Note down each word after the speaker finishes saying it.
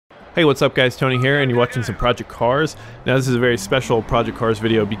Hey, what's up guys, Tony here, and you're watching some Project Cars. Now this is a very special Project Cars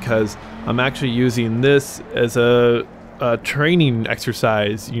video because I'm actually using this as a training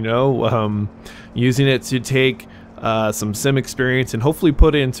exercise, you know, using it to take some sim experience and hopefully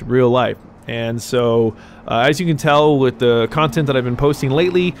put it into real life. And so as you can tell with the content that I've been posting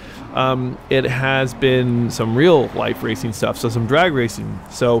lately, it has been some real life racing stuff, so some drag racing.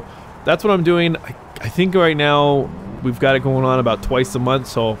 So that's what I'm doing. I think right now we've got it going on about twice a month,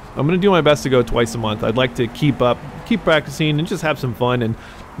 so I'm gonna do my best to go twice a month. I'd like to keep practicing and just have some fun. And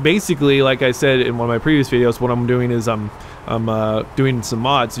basically, like I said in one of my previous videos, what I'm doing is I'm doing some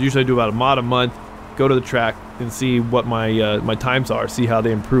mods. Usually I do about a mod a month, go to the track and see what my my times are, see how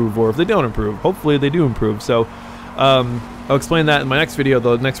they improve, or if they don't improve. Hopefully they do improve. So I'll explain that in my next video,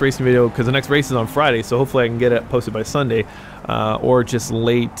 the next racing video, because the next race is on Friday, so hopefully I can get it posted by Sunday, or just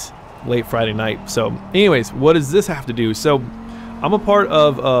late Friday night. So anyways, what does this have to do? So I'm a part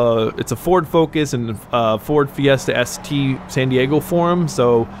of it's a Ford Focus and Ford Fiesta ST San Diego forum.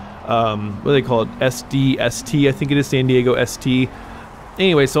 So what do they call it? SDST, I think it is, San Diego ST.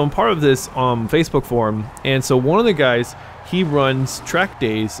 Anyway, so I'm part of this Facebook forum, and so one of the guys, he runs track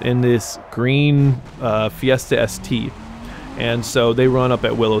days in this green Fiesta ST, and so they run up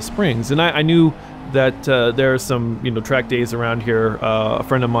at Willow Springs. And I knew that there are some, you know, track days around here. A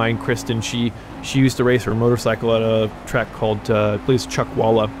friend of mine, Kristen, she used to race her motorcycle at a track called I believe it's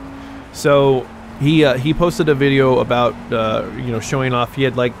Chuckwalla. So he posted a video about you know, showing off. He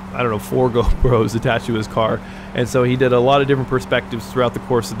had, like, I don't know, 4 GoPros attached to his car, and so he did a lot of different perspectives throughout the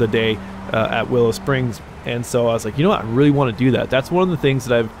course of the day at Willow Springs. And so I was like, you know what, I really want to do that. That's one of the things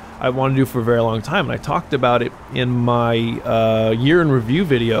that I want to do for a very long time, and I talked about it in my year in review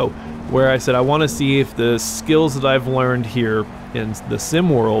video, where I said I want to see if the skills that I've learned here in the sim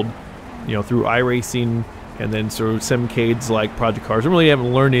world, you know, through iRacing and then sort of simcades like Project Cars. I really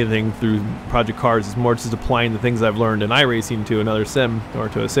haven't learned anything through Project Cars. It's more just applying the things I've learned in iRacing to another sim, or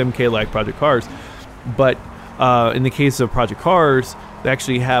to a simcade like Project Cars. But in the case of Project Cars, they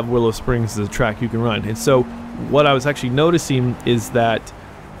actually have Willow Springs as a track you can run. And so what I was actually noticing is that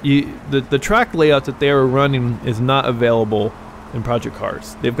the track layout that they are running is not available in Project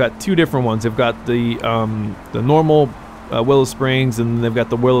Cars. They've got 2 different ones. They've got the normal Willow Springs, and they've got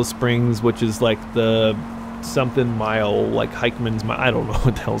the Willow Springs, which is like the something mile, like Hikeman's mile. I don't know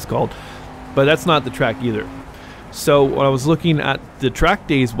what the hell it's called, but that's not the track either. So when I was looking at the track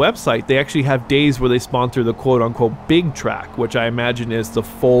days website, they actually have days where they sponsor the quote-unquote big track, which I imagine is the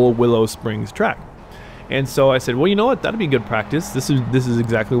full Willow Springs track. And so I said, well, you know what, that'd be good practice. This is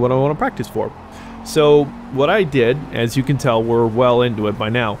exactly what I want to practice for. So what I did, as you can tell, we're well into it by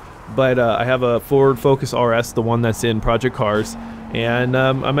now, but I have a Ford Focus RS, the one that's in Project Cars, and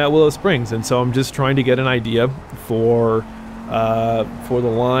I'm at Willow Springs, and so I'm just trying to get an idea for the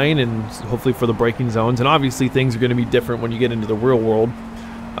line and hopefully for the braking zones. And obviously things are going to be different when you get into the real world,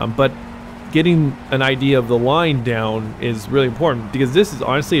 but getting an idea of the line down is really important, because this is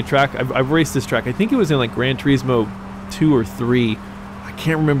honestly a track I've raced. This track, I think it was in like Gran Turismo 2 or 3. I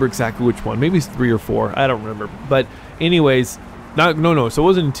can't remember exactly which one. Maybe it's 3 or 4. I don't remember. But anyways, no. So it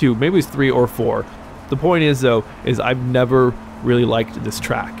wasn't 2. Maybe it's 3 or 4. The point is, though, is I've never really liked this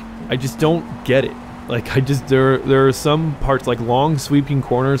track. I just don't get it. Like, there are some parts, like long sweeping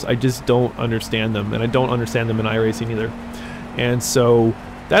corners, I just don't understand them, and I don't understand them in iRacing either. And so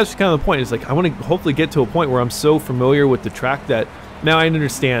that's kind of the point. Is like, I want to hopefully get to a point where I'm so familiar with the track that now I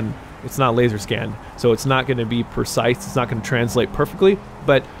understand it's not laser scanned, so it's not going to be precise, it's not going to translate perfectly,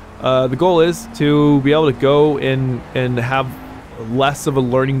 but the goal is to be able to go and have less of a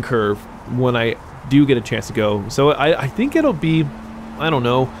learning curve when I do get a chance to go. So I think it'll be, I don't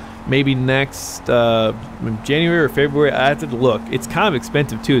know, maybe next January or February. I have to look. It's kind of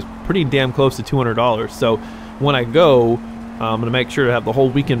expensive too. It's pretty damn close to $200. So when I go, I'm going to make sure to have the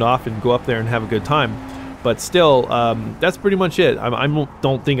whole weekend off and go up there and have a good time. But still, that's pretty much it. I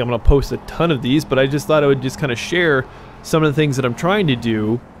don't think I'm going to post a ton of these, but I just thought I would just kind of share some of the things that I'm trying to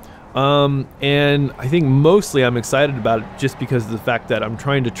do. And I think mostly I'm excited about it just because of the fact that I'm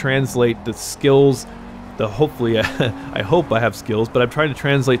trying to translate the skills, hopefully I hope I have skills, but I'm trying to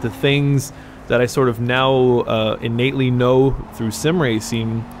translate the things that I sort of now innately know through sim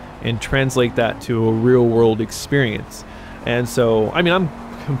racing and translate that to a real world experience. And so, I mean, I'm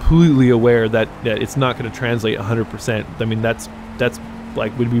completely aware that it's not going to translate 100%. I mean, that's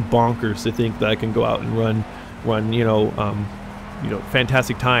like, would be bonkers to think that I can go out and run you know,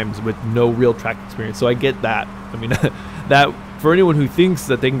 fantastic times with no real track experience. So I get that. I mean, that for anyone who thinks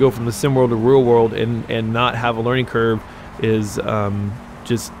that they can go from the sim world to real world and not have a learning curve is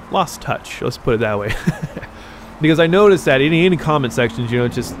just lost touch. Let's put it that way. because I noticed that in any comment sections, you know,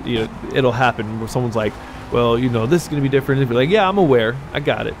 just, you know, it'll happen where someone's like, well, you know, this is gonna be different. If you're like, yeah, I'm aware, I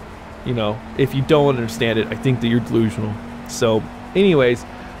got it. You know, if you don't understand it, I think that you're delusional. So anyways,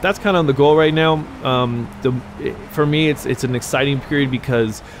 that's kind of the goal right now. For me, it's an exciting period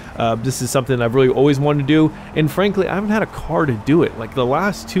because this is something I've really always wanted to do, and frankly, I haven't had a car to do it. Like the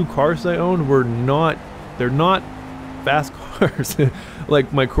last 2 cars I owned they're not fast cars.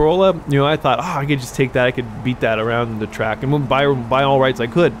 Like my Corolla, you know, I thought, oh, I could just take that, I could beat that around the track, and by all rights I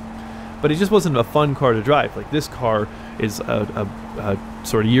could, but it just wasn't a fun car to drive. Like this car is a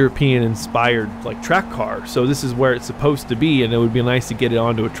sort of European inspired like track car, so this is where it's supposed to be, and it would be nice to get it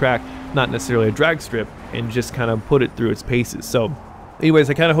onto a track, not necessarily a drag strip, and just kind of put it through its paces. So anyways,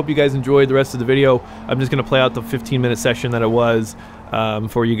 I kind of hope you guys enjoyed the rest of the video. I'm just going to play out the 15-minute session that it was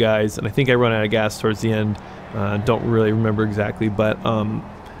for you guys, and I think I run out of gas towards the end. Don't really remember exactly, but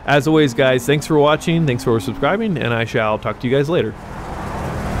as always guys, thanks for watching, thanks for subscribing, and I shall talk to you guys later.